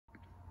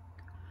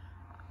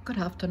Good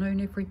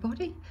afternoon,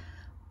 everybody.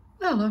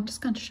 Well, I'm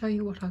just going to show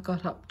you what I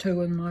got up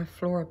to in my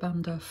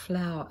Floribunda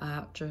flower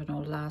art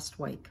journal last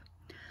week.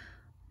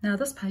 Now,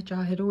 this page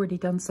I had already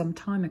done some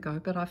time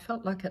ago, but I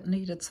felt like it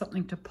needed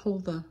something to pull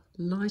the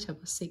lighter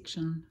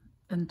section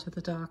into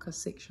the darker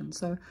section.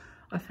 So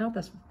I found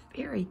this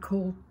very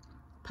cool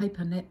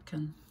paper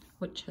napkin,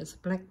 which has a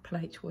black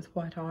plate with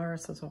white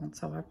irises on.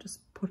 So I've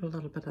just put a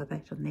little bit of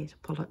that in there to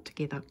pull it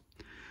together.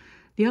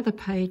 The other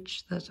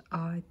page that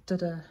I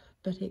did a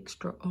bit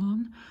extra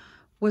on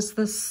was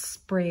this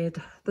spread.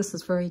 This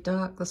is very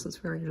dark, this is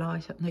very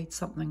light. It needs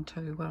something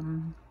to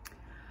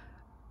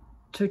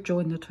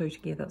join the two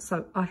together.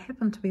 So I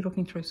happened to be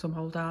looking through some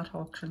old art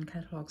auction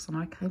catalogues and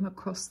I came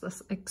across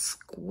this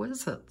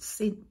exquisite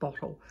scent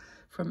bottle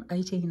from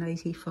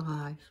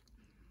 1885.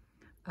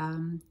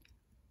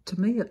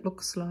 To me it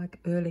looks like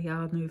early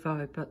Art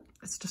Nouveau, but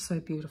it's just so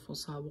beautiful,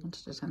 so I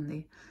wanted it in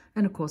there.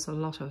 And of course a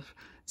lot of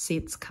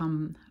scents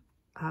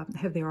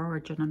have their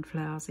origin in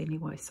flowers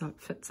anyway, so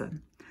it fits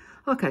in.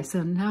 Okay,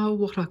 so now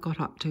what I got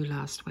up to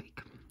last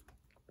week.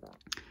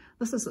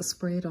 This is a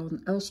spread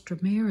on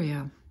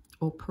Alstroemeria,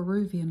 or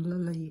Peruvian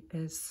lily,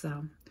 as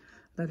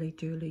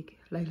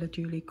Layla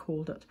Julie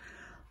called it.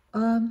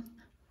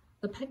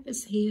 The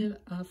papers here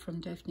are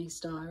from Daphne's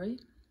diary,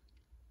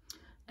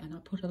 and I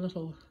put a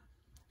little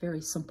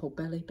very simple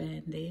belly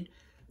band there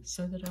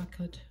so that I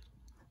could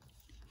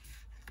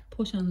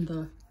put in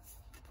the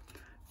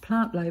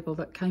plant label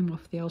that came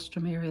off the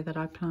Alstroemeria that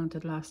I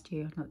planted last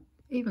year, and it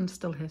even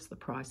still has the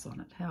price on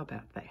it. How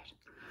about that?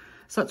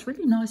 So it's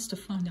really nice to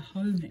find a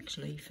home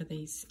actually for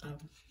these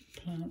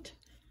plant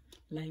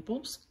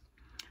labels.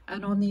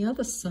 And on the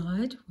other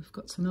side we've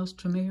got some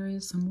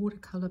Alstroemeria, some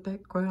watercolour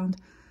background,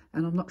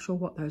 and I'm not sure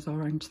what those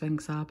orange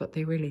things are, but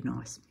they're really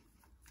nice.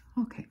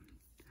 Okay,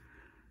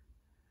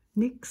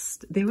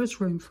 next there is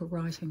room for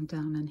writing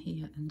down in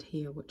here and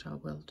here, which I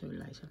will do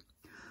later.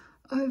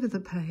 Over the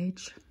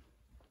page,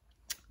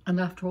 and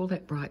after all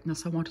that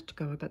brightness I wanted to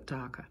go a bit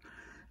darker,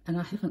 and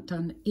I haven't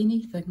done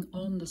anything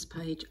on this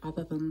page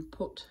other than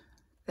put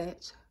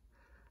that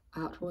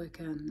artwork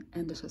in,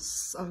 and it is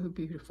so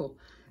beautiful.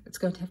 It's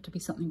going to have to be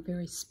something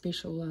very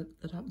special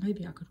that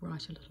maybe I could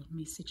write a little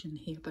message in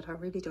here, but I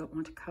really don't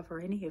want to cover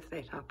any of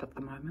that up at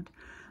the moment.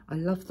 I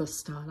love this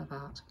style of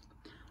art.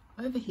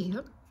 Over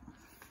here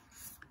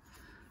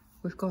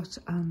we've got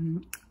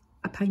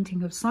a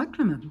painting of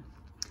cyclamen.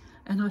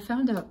 And I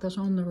found out that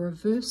on the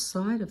reverse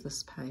side of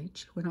this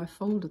page, when I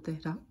folded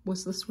that up,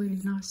 was this really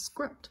nice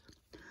script.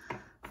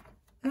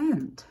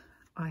 And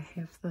I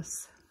have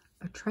this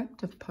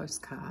attractive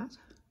postcard.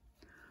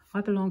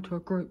 I belong to a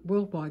group,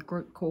 worldwide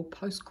group called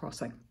Post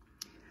Crossing.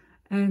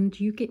 And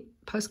you get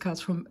postcards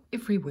from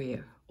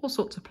everywhere, all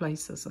sorts of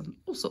places and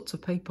all sorts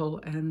of people,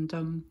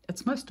 and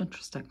it's most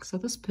interesting. So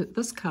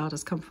this card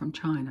has come from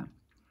China.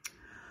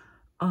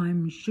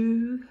 I'm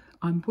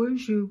Wu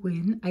Zhu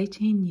Wen,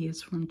 18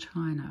 years from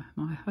China.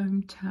 My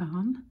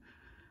hometown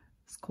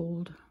is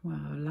called,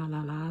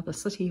 well, the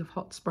city of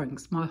hot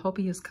springs. My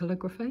hobby is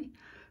calligraphy,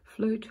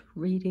 flute,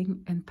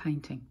 reading and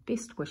painting.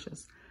 Best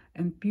wishes,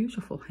 and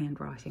beautiful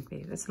handwriting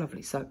there. That's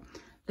lovely. So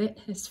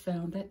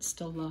that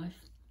still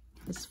life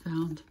has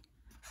found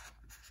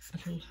a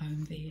little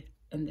home there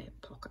in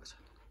that pocket.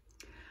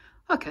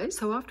 Okay,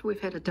 so after we've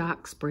had a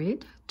dark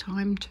spread,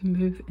 time to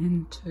move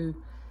into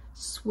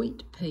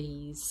sweet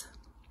peas.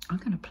 I'm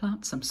going to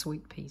plant some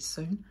sweet peas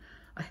soon.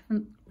 I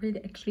haven't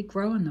really actually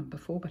grown them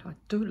before, but I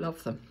do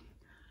love them.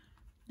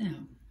 Now,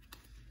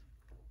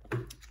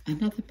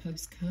 another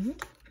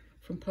postcard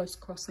from Post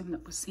Crossing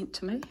that was sent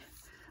to me.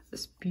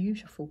 This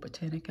beautiful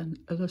botanican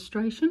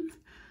illustration.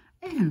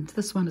 And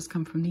this one has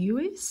come from the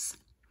US.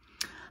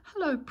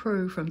 Hello,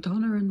 Prue, from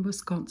Donna in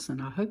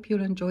Wisconsin. I hope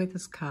you'll enjoy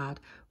this card.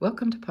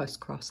 Welcome to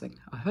Post Crossing.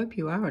 I hope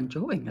you are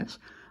enjoying it.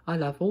 I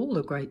love all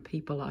the great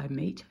people I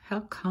meet.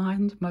 How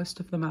kind most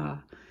of them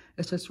are.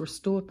 It has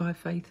restored my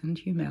faith and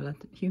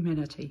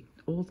humanity.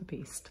 All the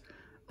best.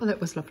 Oh, that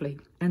was lovely.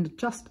 And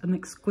just an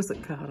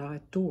exquisite card. I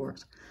adore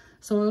it.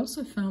 So I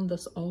also found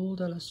this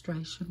old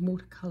illustration,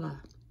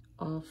 watercolour,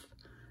 of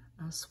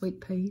a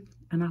sweet pea.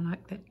 And I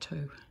like that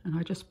too. And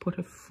I just put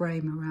a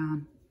frame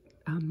around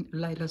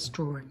Layla's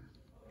drawing.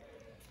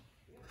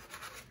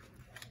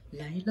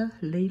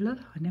 Leela,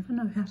 I never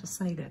know how to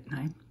say that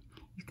name.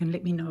 You can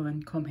let me know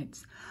in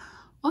comments.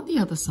 On the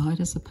other side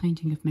is a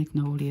painting of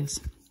magnolias.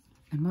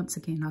 And once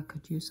again, I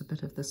could use a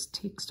bit of this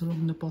text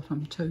along the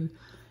bottom to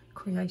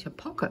create a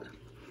pocket.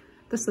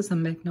 This is a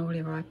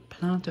magnolia I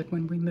planted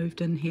when we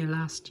moved in here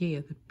last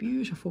year. The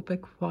beautiful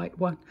big white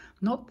one.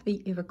 Not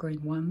the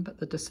evergreen one, but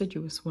the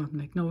deciduous one,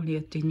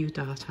 Magnolia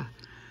denudata.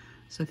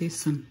 So there's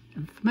some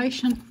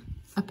information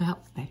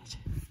about that.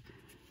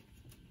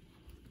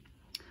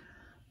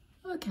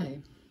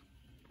 Okay,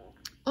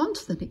 on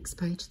to the next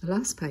page, the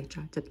last page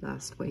I did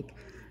last week.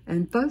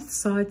 And both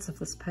sides of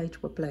this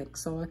page were blank,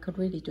 so I could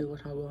really do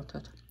what I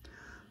wanted.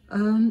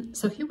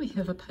 So here we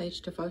have a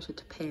page devoted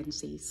to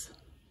pansies.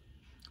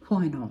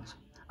 Why not?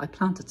 I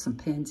planted some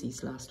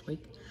pansies last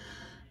week.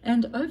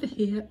 And over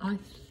here, I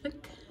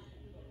think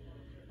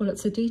Well,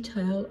 it's a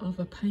detail of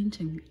a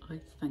painting, I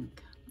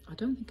think. I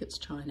don't think it's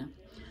China.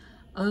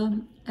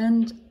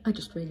 And I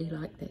just really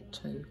like that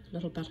too.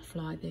 Little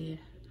butterfly there,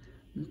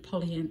 and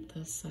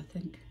polyanthus, I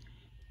think.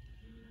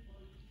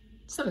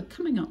 So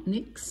coming up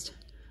next,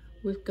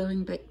 we're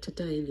going back to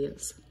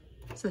dahlias.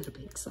 So that'll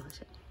be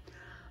exciting.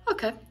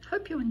 Okay,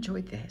 hope you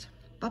enjoyed that.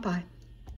 Bye-bye.